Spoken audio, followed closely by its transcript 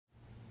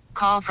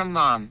call from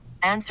mom.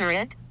 Answer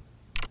it.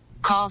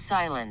 Call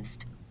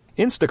silenced.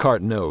 Instacart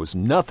knows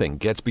nothing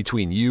gets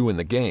between you and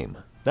the game.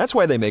 That's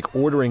why they make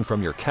ordering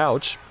from your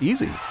couch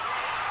easy.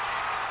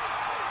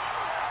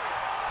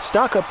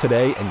 Stock up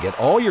today and get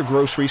all your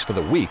groceries for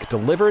the week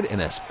delivered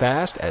in as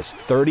fast as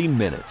 30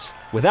 minutes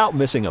without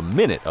missing a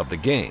minute of the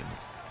game.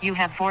 You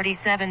have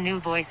 47 new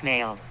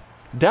voicemails.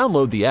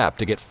 Download the app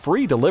to get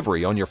free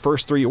delivery on your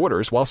first 3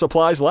 orders while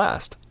supplies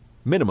last.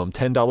 Minimum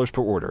 $10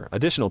 per order.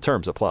 Additional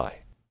terms apply.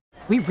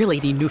 We really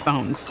need new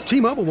phones.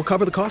 T-Mobile will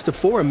cover the cost of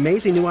 4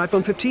 amazing new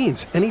iPhone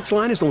 15s, and each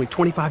line is only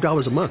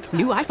 $25 a month.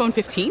 New iPhone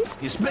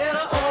 15s? It's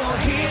better over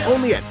here.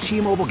 Only at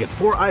T-Mobile, get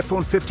 4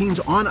 iPhone 15s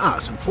on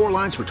us and 4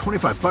 lines for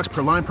 $25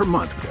 per line per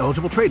month with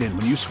eligible trade-in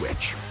when you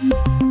switch.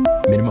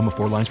 Minimum of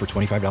 4 lines for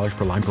 $25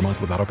 per line per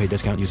month with autopay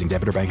discount using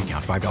debit or bank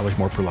account. $5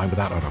 more per line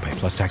without autopay,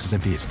 plus taxes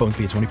and fees. Phone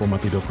fee at 24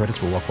 monthly bill credits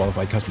for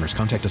well-qualified customers.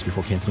 Contact us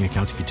before canceling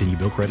account to continue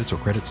bill credits or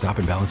credit stop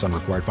and balance on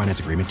required finance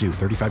agreement due.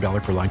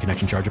 $35 per line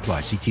connection charge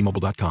applies. See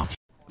T-Mobile.com.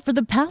 For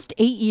the past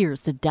 8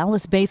 years, the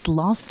Dallas-based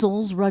Lost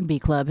Souls Rugby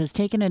Club has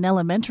taken an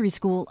elementary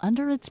school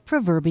under its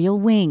proverbial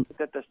wing.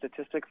 That the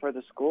statistic for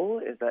the school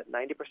is that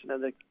 90%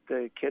 of the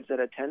kids that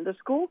attend the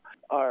school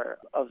are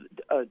of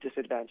a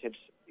disadvantaged,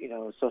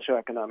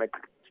 socioeconomic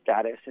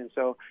status. And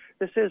so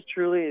this is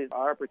truly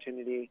our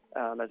opportunity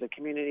as a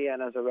community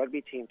and as a rugby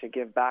team to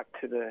give back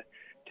to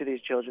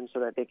these children so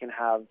that they can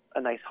have a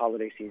nice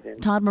holiday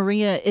season. Todd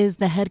Maria is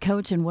the head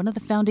coach and one of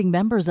the founding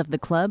members of the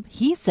club.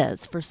 He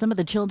says for some of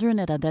the children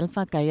at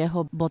Adelfa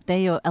Callejo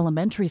Botello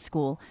Elementary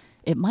School,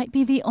 it might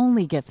be the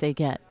only gift they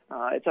get.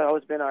 It's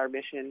always been our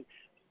mission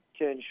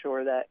to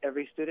ensure that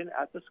every student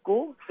at the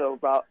school, so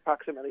about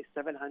approximately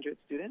 700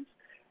 students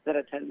that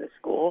attend the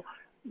school,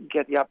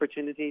 get the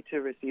opportunity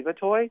to receive a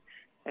toy.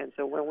 And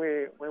so when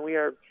we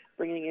are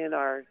bringing in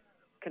our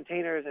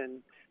containers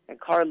and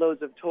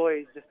carloads of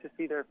toys just to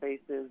see their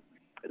faces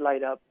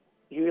light up,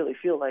 you really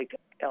feel like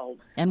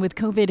elves. And with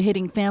COVID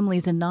hitting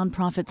families and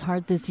nonprofits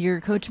hard this year,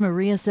 Coach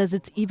Maria says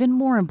it's even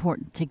more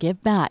important to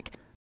give back.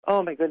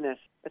 Oh my goodness.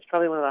 It's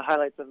probably one of the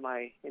highlights of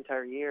my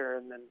entire year,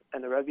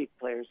 and the rugby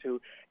players who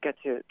get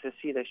to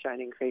see the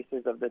shining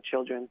faces of the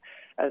children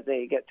as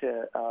they get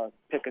to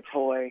pick a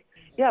toy.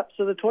 Yeah,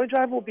 so the toy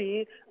drive will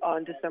be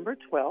on December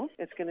 12th.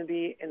 It's going to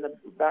be in the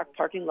back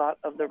parking lot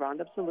of the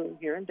Roundup Saloon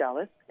here in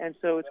Dallas. And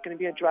so it's going to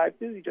be a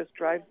drive-through. You just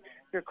drive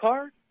your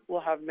car. We'll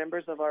have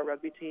members of our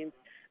rugby team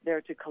there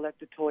to collect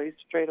the toys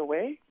straight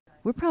away.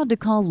 We're proud to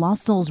call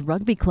Lost Souls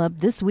Rugby Club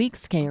this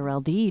week's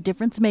KRLD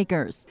Difference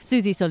Makers.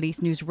 Susie Solis,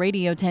 News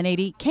Radio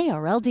 1080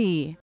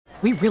 KRLD.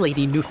 We really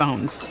need new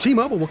phones.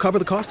 T-Mobile will cover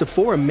the cost of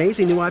 4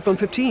 amazing new iPhone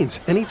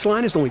 15s, and each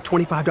line is only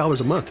 $25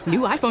 a month.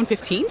 New iPhone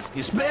 15s?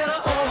 It's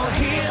better over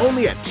here.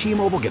 Only at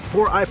T-Mobile, get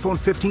 4 iPhone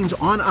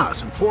 15s on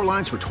us and 4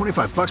 lines for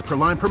 $25 per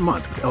line per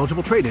month with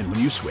eligible trade-in when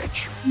you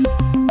switch.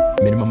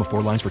 Minimum of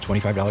 4 lines for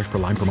 $25 per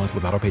line per month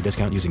with autopay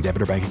discount using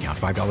debit or bank account.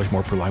 $5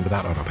 more per line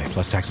without autopay,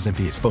 plus taxes and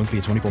fees. Phone fee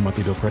at 24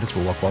 monthly bill credits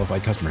for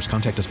well-qualified customers.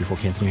 Contact us before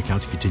canceling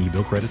account to continue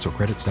bill credits or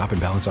credit stop and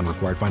balance on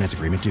required finance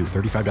agreement due.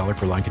 $35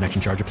 per line connection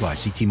charge applies.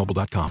 See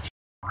T-Mobile.com.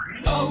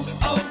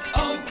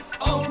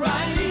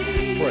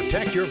 O'Reilly.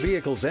 Protect your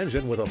vehicle's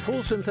engine with a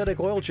full synthetic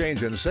oil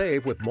change and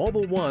save with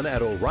Mobil 1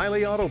 at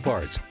O'Reilly Auto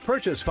Parts.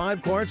 Purchase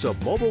 5 quarts of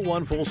Mobil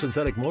 1 full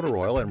synthetic motor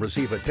oil and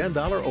receive a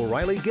 $10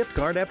 O'Reilly gift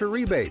card after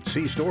rebate.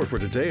 See store for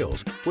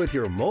details. With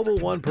your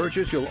Mobil 1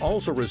 purchase, you'll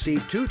also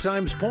receive 2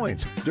 times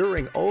points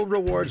during O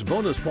Rewards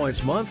Bonus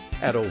Points Month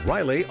at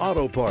O'Reilly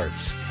Auto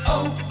Parts.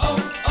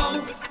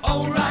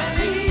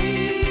 O'Reilly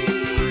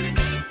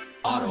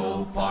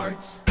Auto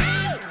Parts.